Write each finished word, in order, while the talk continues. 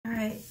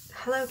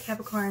Hello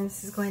Capricorn,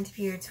 this is going to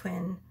be your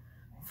twin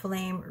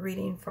flame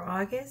reading for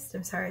August.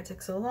 I'm sorry it took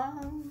so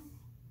long.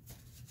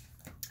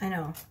 I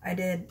know, I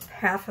did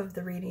half of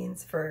the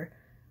readings for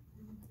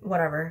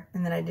whatever,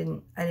 and then I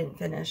didn't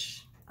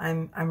finish.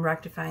 I'm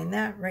rectifying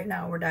that right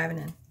now. We're diving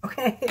in.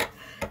 Okay.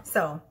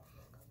 So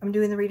I'm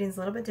doing the readings a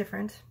little bit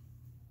different.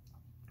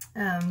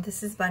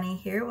 This is Bunny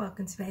here.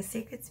 Welcome to my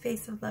sacred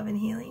space of love and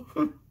healing.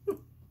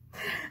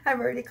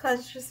 I've already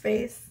cleansed your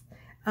space.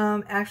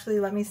 Actually,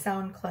 let me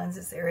sound cleanse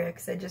this area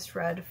because I just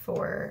read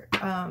for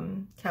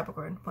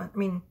Capricorn.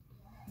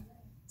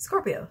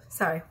 Scorpio.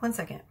 Sorry, 1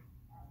 second.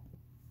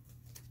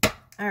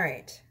 All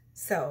right,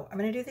 so I'm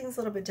going to do things a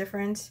little bit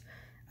different.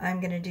 I'm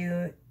going to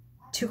do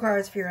 2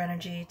 cards for your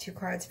energy, 2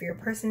 cards for your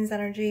person's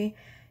energy,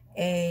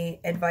 a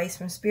advice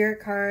from spirit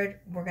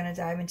card. We're going to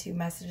dive into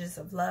messages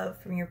of love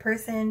from your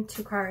person,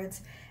 2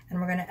 cards, and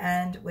we're going to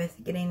end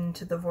with getting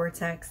into the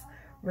vortex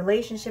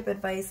relationship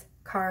advice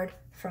card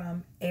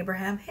from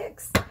Abraham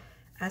Hicks,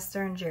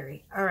 Esther, and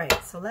Jerry. All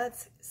right, so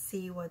let's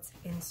see what's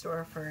in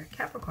store for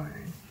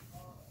Capricorn.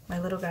 My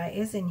little guy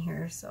is in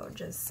here, so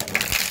just so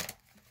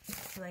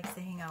he likes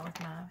to hang out with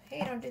Mom.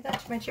 Hey, don't do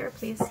that to my chair,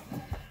 please.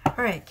 All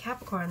right,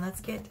 Capricorn,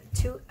 let's get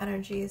 2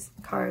 energies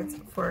cards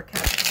for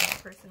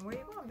Capricorn person. Where are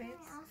you going,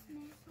 babes?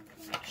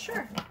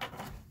 Sure.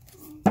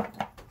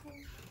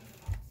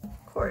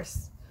 Of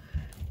course.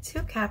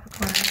 2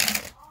 Capricorn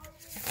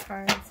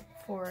cards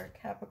for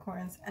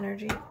Capricorn's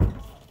energy.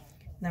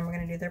 And then we're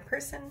going to do their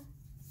person.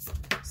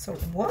 So,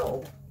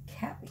 whoa,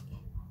 Cappy.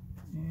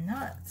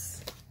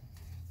 Nuts.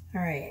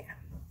 All right.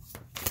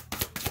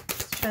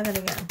 Let's try that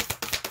again.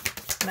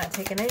 I'm not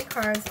taking any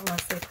cards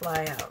unless they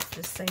fly out,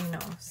 just so you know.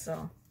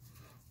 So,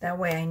 that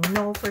way I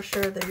know for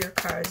sure they're your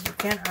cards. You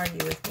can't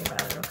argue with me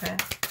about it, okay?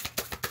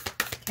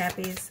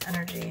 Cappy's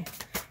energy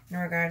in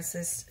regards to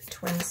this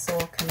twin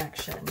soul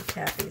connection.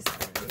 Cappy's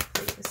energy,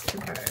 please. 2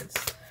 cards.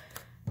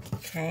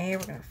 Okay,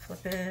 we're going to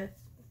flip it.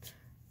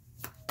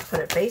 Put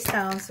it face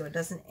down so it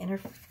doesn't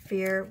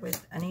interfere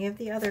with any of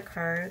the other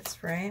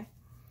cards, right?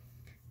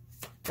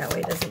 That way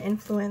it doesn't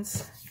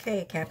influence.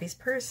 Okay, Cappy's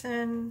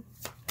person.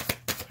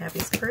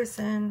 Cappy's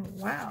person.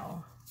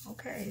 Wow.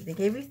 Okay, they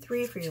gave you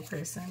 3 for your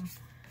person.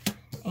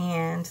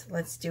 And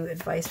let's do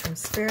advice from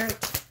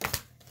spirit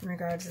in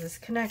regards to this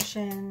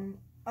connection.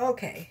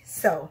 Okay,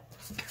 so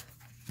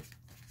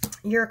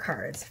your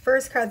cards.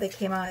 First card that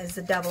came out is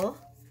the Devil.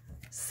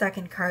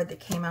 Second card that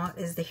came out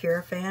is the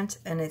Hierophant,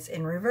 and it's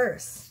in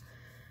reverse.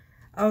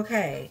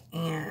 Okay,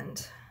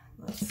 and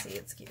let's see,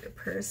 let's get your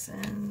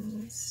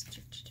persons.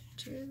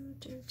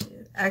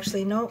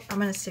 Actually, no, I'm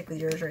going to stick with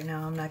yours right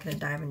now. I'm not going to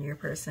dive into your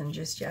person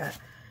just yet.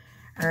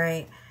 All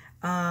right.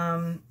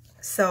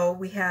 So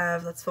we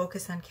have, let's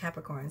focus on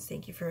Capricorns.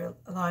 Thank you for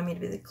allowing me to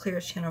be the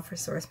clearest channel for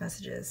source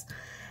messages.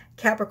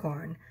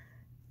 Capricorn.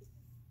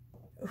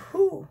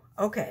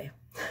 Okay.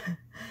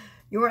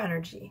 Your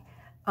energy.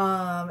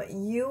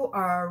 You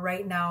are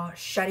right now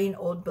shutting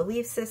old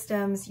belief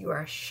systems. You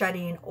are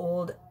shutting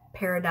old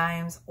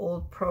paradigms,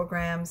 old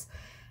programs,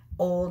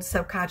 old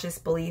subconscious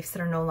beliefs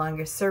that are no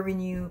longer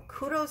serving you.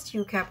 Kudos to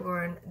you,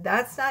 Capricorn.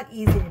 That's not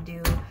easy to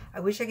do.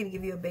 I wish I could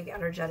give you a big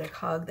energetic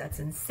hug. That's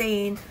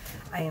insane.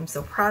 I am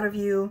so proud of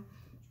you.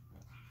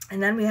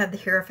 And then we have the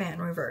Hierophant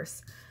in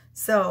reverse.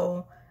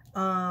 So,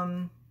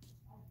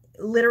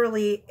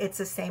 literally, it's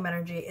the same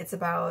energy. It's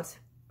about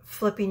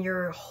flipping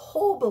your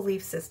whole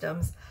belief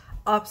systems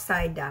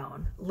upside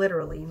down.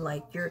 Literally,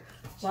 like you're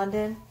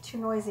London, too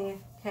noisy,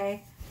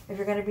 okay? If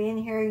you're going to be in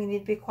here, you need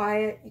to be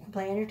quiet. You can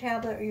play on your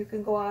tablet or you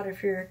can go out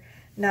if you're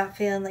not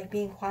feeling like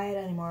being quiet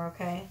anymore,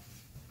 okay?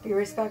 Be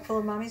respectful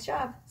of Mommy's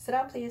job. Sit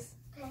down, please.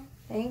 Okay.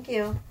 Thank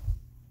you.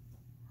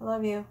 I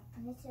love you.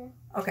 Me too.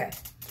 Okay.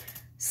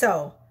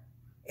 So,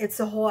 it's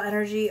the whole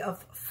energy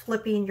of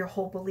flipping your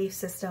whole belief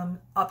system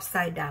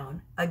upside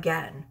down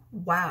again.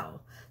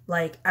 Wow.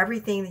 Like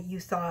everything that you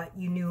thought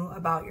you knew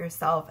about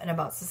yourself and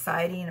about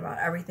society and about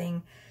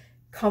everything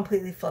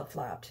completely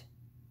flip-flopped.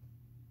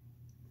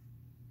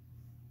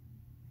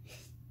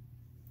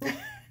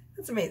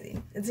 It's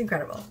amazing. It's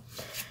incredible.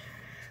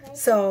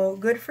 So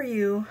good for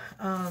you.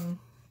 Love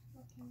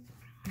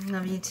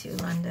you too,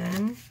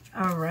 London.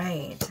 All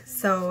right.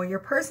 So your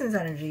person's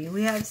energy.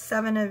 We have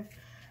 7 of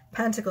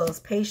Pentacles,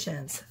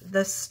 Patience,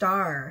 the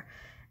Star,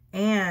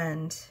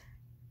 and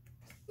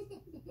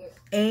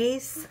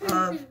Ace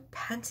of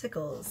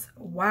Pentacles.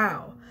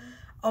 Wow.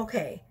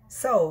 Okay.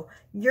 So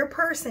your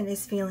person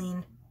is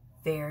feeling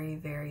very,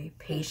 very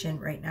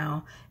patient right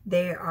now.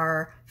 They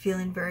are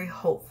feeling very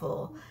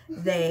hopeful.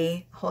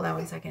 Hold on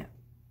 1 second.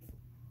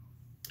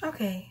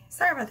 Okay,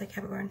 sorry about that,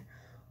 Capricorn.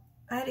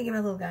 I had to get my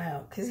little guy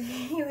out because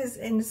he was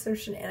in some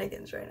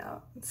shenanigans right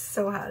now. It's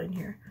so hot in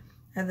here.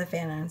 I have the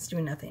fan on, it's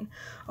doing nothing.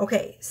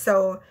 Okay,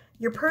 so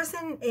your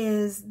person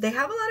they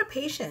have a lot of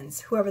patience,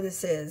 whoever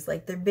this is.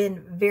 Like, they've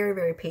been very,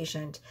 very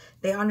patient.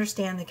 They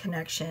understand the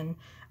connection.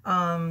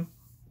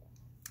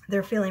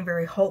 they're feeling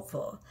very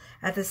hopeful.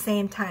 At the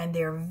same time,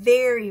 they're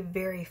very,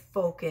 very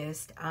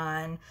focused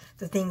on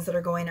the things that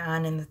are going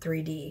on in the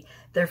 3D.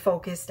 They're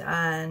focused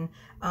on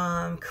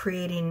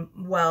creating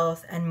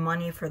wealth and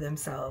money for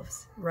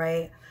themselves,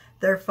 right?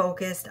 They're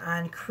focused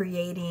on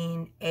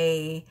creating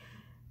a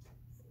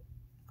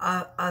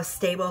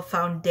stable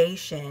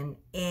foundation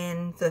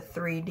in the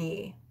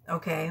 3D,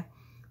 okay?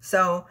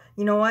 So,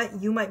 you know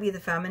what? You might be the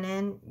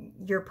feminine.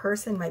 Your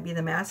person might be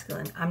the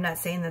masculine. I'm not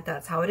saying that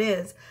that's how it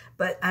is,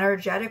 but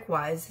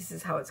energetic-wise, this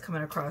is how it's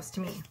coming across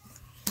to me.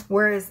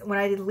 Whereas when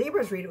I did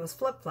Libra's read, it was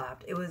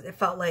flip-flopped. It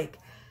felt like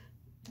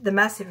the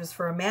message was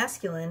for a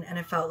masculine, and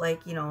it felt like,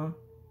 you know,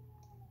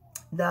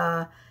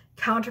 the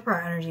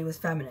counterpart energy was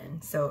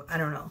feminine. So, I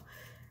don't know.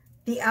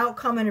 The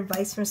outcome and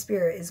advice from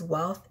Spirit is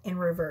wealth in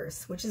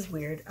reverse, which is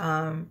weird.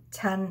 10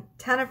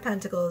 of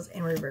Pentacles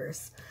in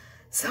reverse.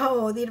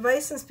 So the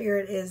advice from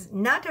Spirit is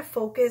not to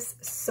focus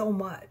so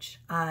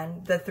much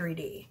on the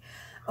 3D.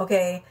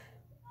 Okay,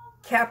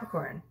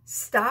 Capricorn,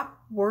 stop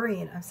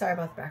worrying. I'm sorry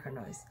about the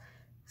background noise.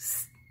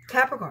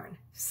 Capricorn,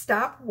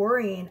 stop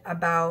worrying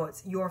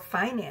about your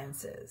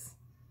finances.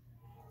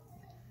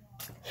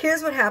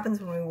 Here's what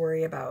happens when we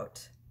worry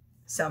about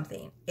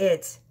something.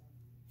 It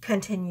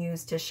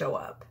continues to show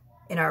up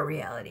in our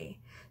reality.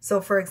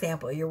 So for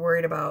example, you're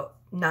worried about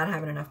not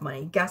having enough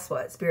money. Guess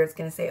what? Spirit's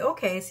going to say,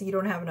 okay, so you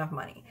don't have enough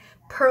money.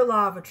 Per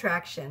law of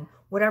attraction,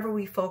 whatever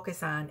we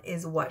focus on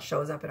is what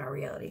shows up in our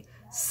reality.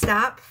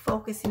 Stop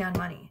focusing on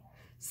money.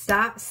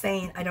 Stop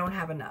saying, I don't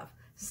have enough.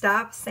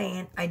 Stop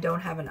saying, I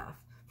don't have enough.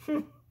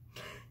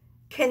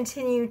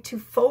 Continue to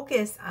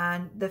focus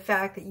on the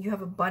fact that you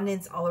have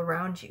abundance all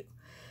around you.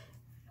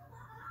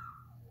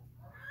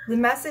 The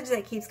message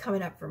that keeps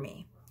coming up for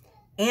me: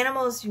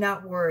 animals do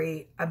not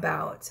worry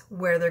about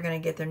where they're going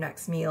to get their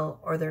next meal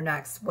or their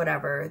next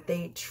whatever.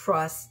 They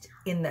trust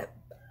in the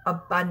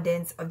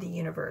abundance of the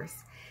universe.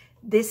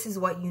 This is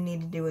what you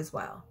need to do as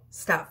well.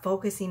 Stop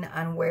focusing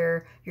on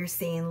where you're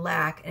seeing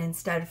lack and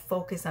instead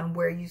focus on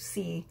where you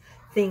see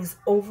things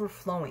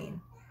overflowing.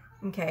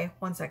 Okay,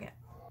 1 second.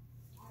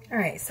 All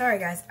right, sorry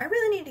guys. I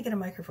really need to get a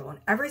microphone.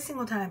 Every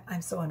single time,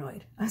 I'm so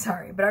annoyed. I'm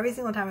sorry, but every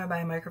single time I buy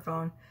a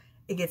microphone,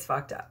 it gets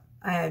fucked up.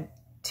 I had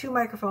 2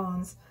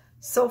 microphones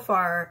so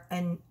far,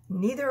 and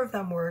neither of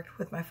them worked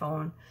with my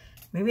phone.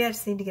 Maybe I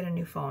just need to get a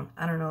new phone.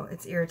 I don't know.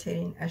 It's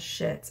irritating as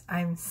shit.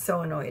 I'm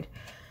so annoyed.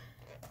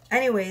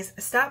 Anyways,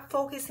 stop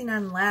focusing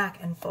on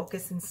lack and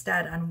focus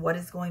instead on what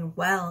is going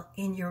well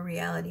in your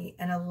reality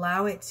and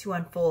allow it to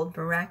unfold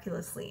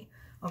miraculously,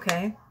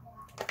 okay?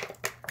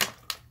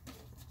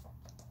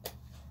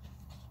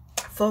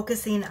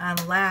 Focusing on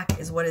lack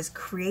is what is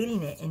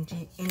creating it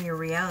in your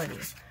reality,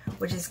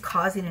 which is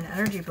causing an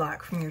energy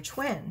block from your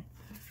twin.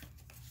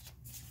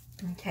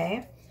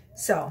 Okay,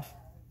 so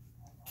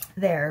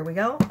there we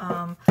go.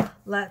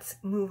 Let's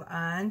move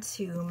on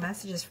to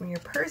messages from your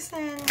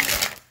person.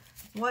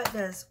 What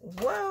does,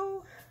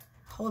 whoa,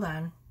 hold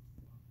on.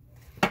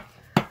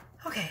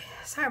 Okay,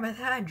 sorry about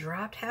that. I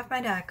dropped half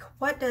my deck.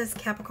 What does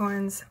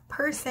Capricorn's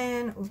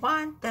person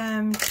want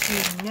them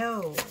to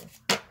know?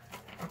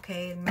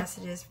 Okay,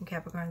 messages from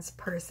Capricorn's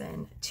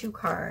person. 2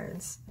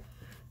 cards.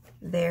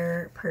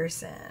 Their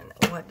person.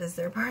 What does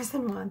their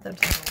person want them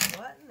to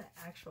know? What in the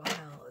actual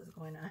hell is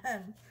going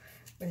on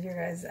with your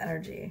guys'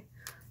 energy?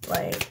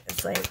 Like,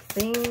 it's like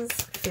things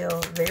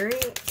feel very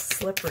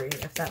slippery,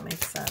 if that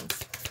makes sense.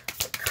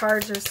 The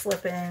cards are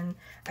slipping.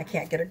 I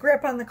can't get a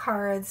grip on the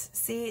cards.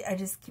 See, I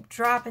just keep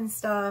dropping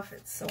stuff.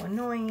 It's so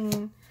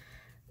annoying.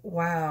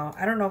 Wow.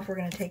 I don't know if we're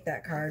going to take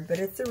that card, but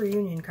it's a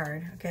reunion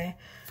card, okay?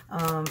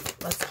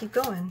 Let's keep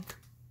going.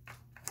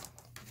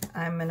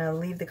 I'm going to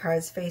leave the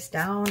cards face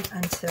down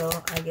until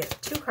I get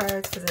 2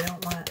 cards because I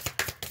don't want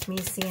me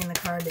seeing the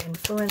card to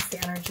influence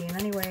the energy in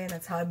any way.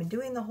 That's how I've been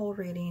doing the whole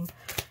reading.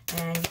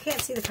 And you can't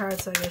see the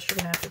cards, so I guess you're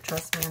going to have to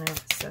trust me on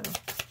it. So,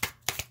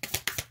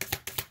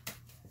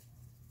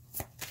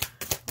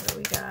 what do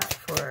we got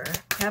for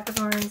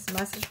Capricorn's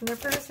message from their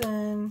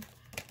person?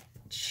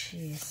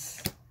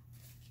 Jeez.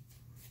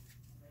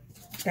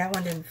 That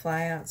one didn't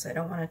fly out, so I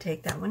don't want to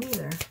take that one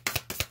either.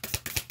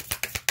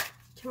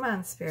 Come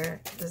on,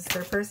 Spirit. Does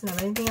their person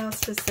have anything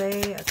else to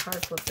say? A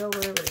card flipped over,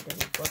 but it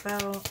didn't flip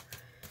out.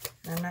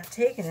 And I'm not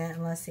taking it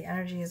unless the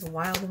energy is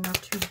wild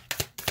enough to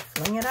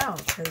fling it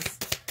out. Because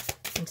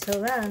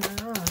until then,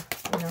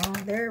 you know,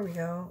 there we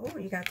go. Oh,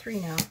 you got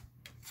 3 now.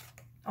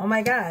 Oh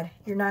my God.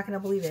 You're not going to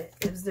believe it.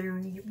 It was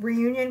the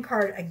reunion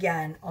card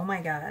again. Oh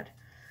my God.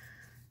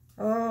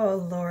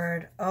 Oh,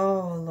 Lord.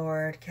 Oh,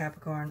 Lord,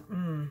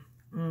 Capricorn.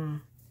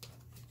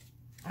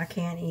 I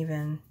can't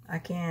even. I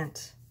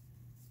can't.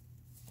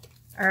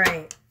 All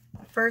right,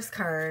 first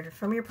card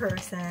from your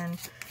person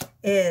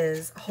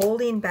is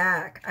holding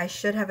back. I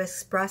should have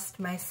expressed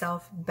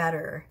myself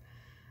better.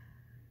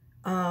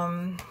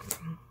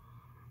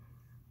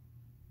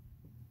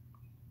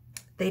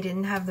 They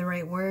didn't have the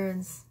right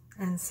words,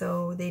 and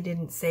so they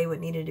didn't say what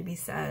needed to be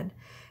said.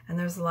 And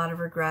there's a lot of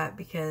regret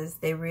because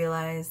they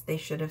realized they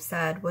should have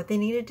said what they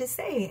needed to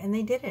say, and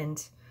they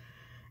didn't.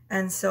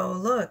 And so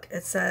look,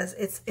 it says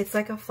it's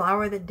like a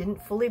flower that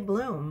didn't fully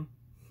bloom.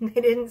 They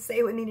didn't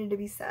say what needed to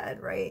be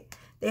said, right?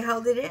 They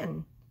held it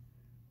in.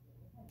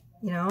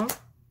 You know?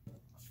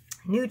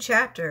 New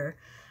chapter.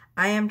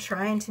 I am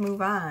trying to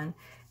move on.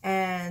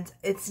 And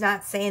it's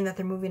not saying that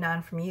they're moving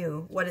on from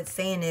you. What it's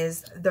saying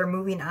is they're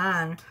moving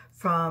on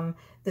from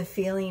the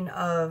feeling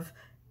of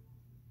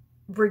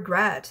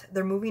regret.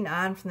 They're moving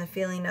on from the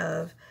feeling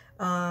of,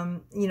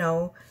 you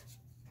know,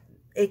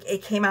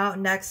 it came out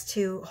next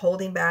to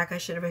holding back. I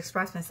should have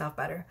expressed myself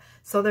better.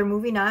 So they're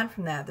moving on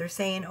from that. They're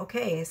saying,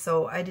 okay,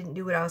 so I didn't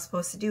do what I was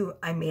supposed to do.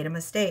 I made a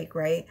mistake,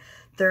 right?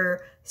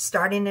 They're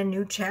starting a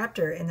new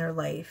chapter in their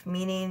life,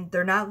 meaning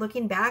they're not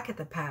looking back at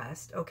the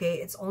past, okay?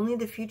 It's only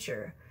the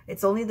future.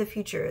 It's only the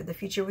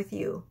future with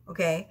you,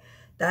 okay?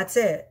 That's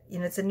it. You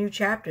know, it's a new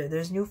chapter.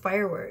 There's new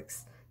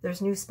fireworks.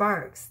 There's new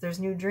sparks. There's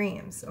new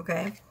dreams,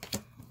 okay?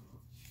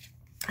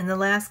 And the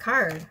last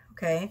card,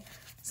 okay?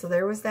 So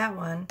there was that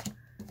one.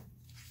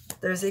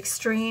 There's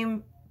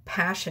extreme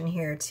passion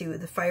here too.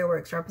 The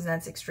fireworks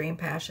represents extreme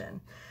passion.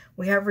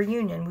 We have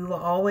reunion. We will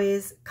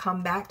always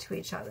come back to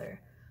each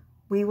other.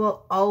 We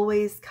will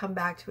always come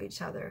back to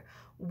each other.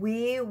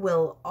 We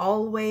will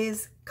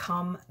always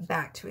come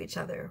back to each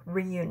other.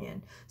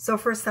 Reunion. So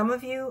for some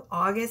of you,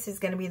 August is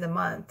going to be the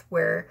month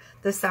where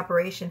the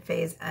separation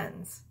phase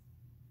ends.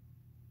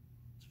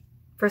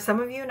 For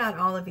some of you, not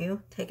all of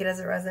you, take it as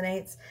it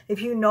resonates.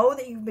 If you know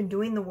that you've been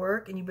doing the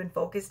work and you've been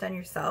focused on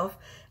yourself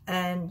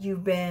and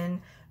you've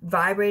been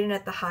vibrating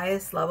at the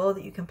highest level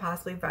that you can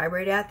possibly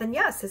vibrate at, then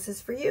yes, this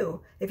is for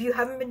you. If you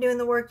haven't been doing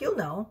the work, you'll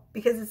know,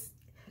 because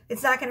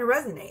it's not going to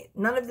resonate.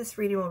 None of this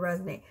reading will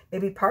resonate.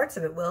 Maybe parts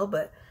of it will,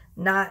 but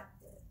not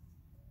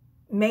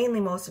mainly,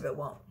 most of it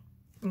won't.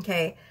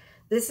 Okay?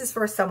 This is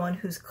for someone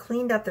who's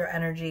cleaned up their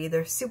energy.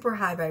 They're super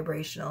high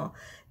vibrational.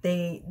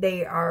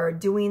 They are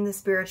doing the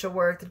spiritual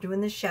work. They're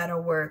doing the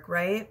shadow work,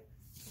 right?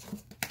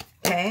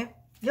 Okay?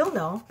 You'll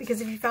know,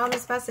 because if you found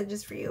this message,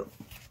 it's for you.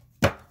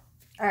 All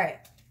right.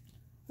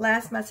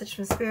 Last message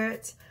from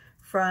Spirit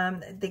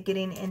from the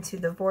Getting Into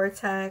the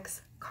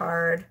Vortex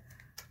card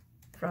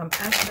from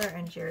Esther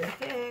and Jerry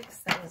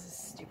Hicks. That was a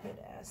stupid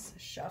ass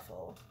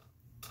shuffle.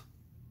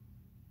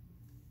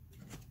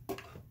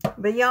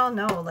 But y'all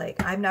know,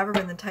 like, I've never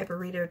been the type of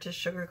reader to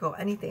sugarcoat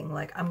anything.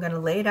 Like, I'm going to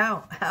lay it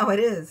out how it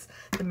is.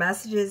 The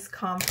messages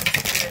come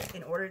from Spirit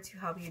in order to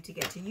help you to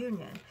get to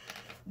union.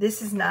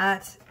 This is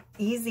not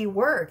easy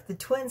work. The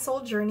twin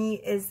soul journey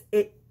is,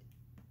 it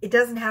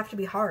doesn't have to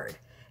be hard.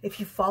 If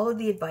you follow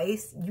the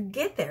advice, you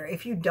get there.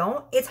 If you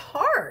don't, it's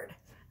hard.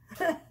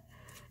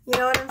 You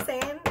know what I'm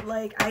saying?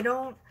 Like, I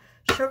don't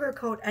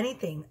sugarcoat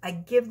anything. I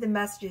give the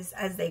messages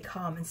as they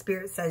come. And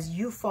Spirit says,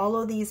 you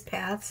follow these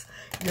paths,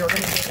 you're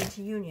going to get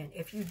into union.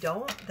 If you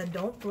don't, then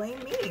don't blame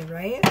me,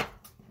 right?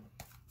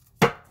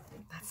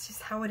 That's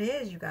just how it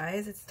is, you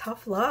guys. It's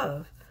tough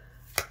love.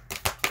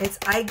 It's,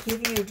 I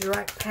give you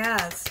direct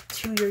paths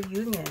to your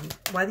union.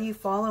 Whether you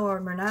follow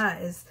them or not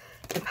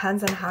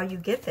depends on how you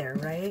get there,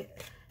 right?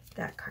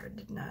 That card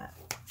did not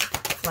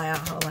fly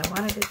out how I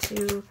wanted it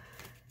to.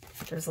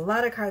 There's a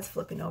lot of cards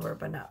flipping over,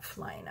 but not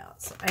flying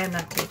out. So I am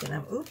not taking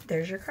them. Oop,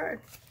 there's your card.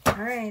 All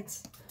right.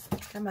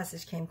 That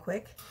message came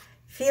quick.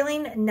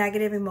 Feeling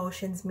negative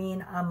emotions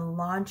mean I'm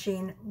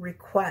launching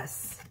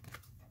requests.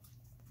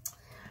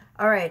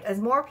 All right. As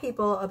more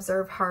people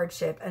observe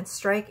hardship and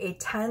strike a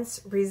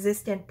tense,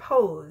 resistant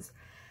pose,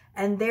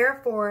 and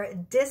therefore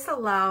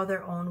disallow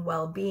their own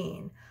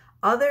well-being,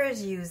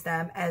 others use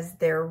them as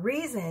their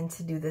reason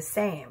to do the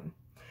same.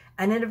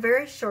 And in a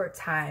very short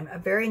time, a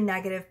very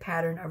negative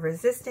pattern of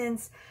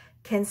resistance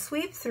can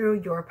sweep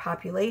through your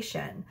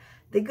population.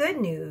 The good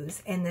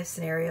news in this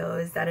scenario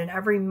is that in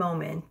every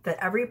moment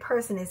that every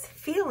person is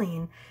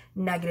feeling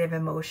negative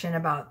emotion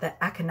about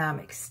the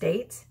economic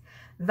state,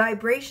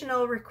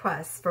 vibrational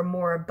requests for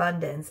more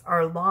abundance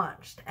are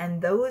launched,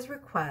 and those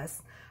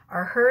requests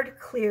are heard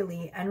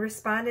clearly and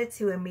responded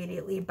to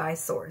immediately by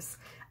source.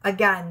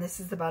 Again,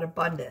 this is about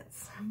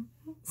abundance.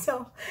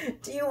 So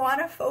do you want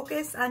to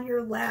focus on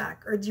your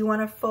lack, or do you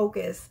want to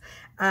focus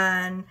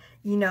on,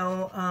 you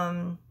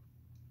know,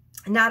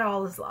 not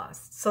all is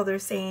lost. So they're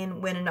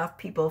saying when enough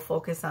people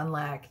focus on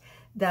lack,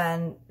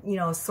 then, you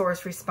know,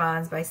 source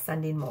responds by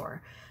sending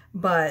more.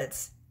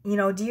 But, you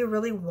know, do you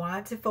really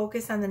want to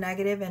focus on the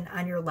negative and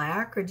on your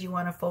lack, or do you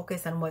want to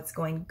focus on what's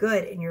going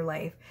good in your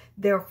life?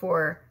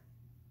 Therefore,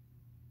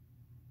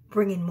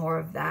 bringing more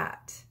of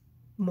that,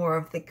 more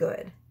of the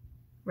good,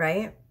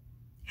 right?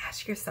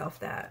 Ask yourself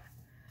that.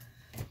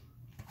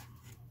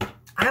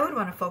 I would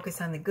want to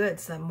focus on the good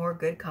so that more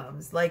good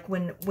comes. Like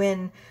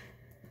when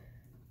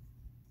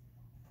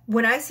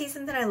I see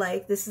something I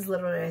like, this is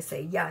literally what I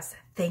say, yes,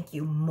 thank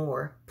you,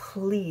 more,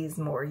 please,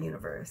 more,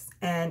 universe.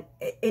 And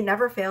it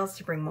never fails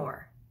to bring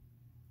more.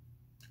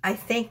 I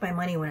thank my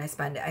money when I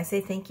spend it. I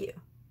say thank you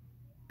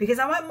because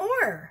I want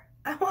more.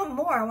 I want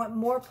more. I want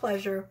more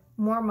pleasure,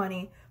 more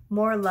money,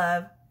 more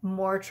love,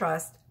 more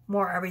trust,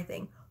 more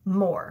everything,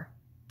 more.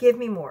 Give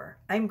me more.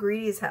 I'm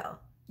greedy as hell.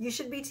 You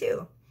should be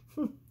too.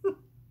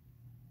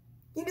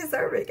 You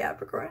deserve it,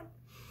 Capricorn.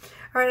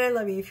 All right, I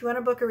love you. If you want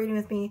to book a reading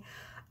with me,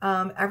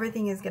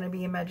 Everything is going to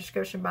be in my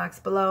description box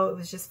below. It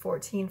was just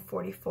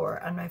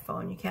 $14.44 on my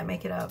phone. You can't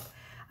make it up.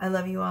 I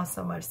love you all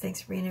so much.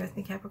 Thanks for being here with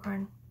me,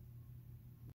 Capricorn.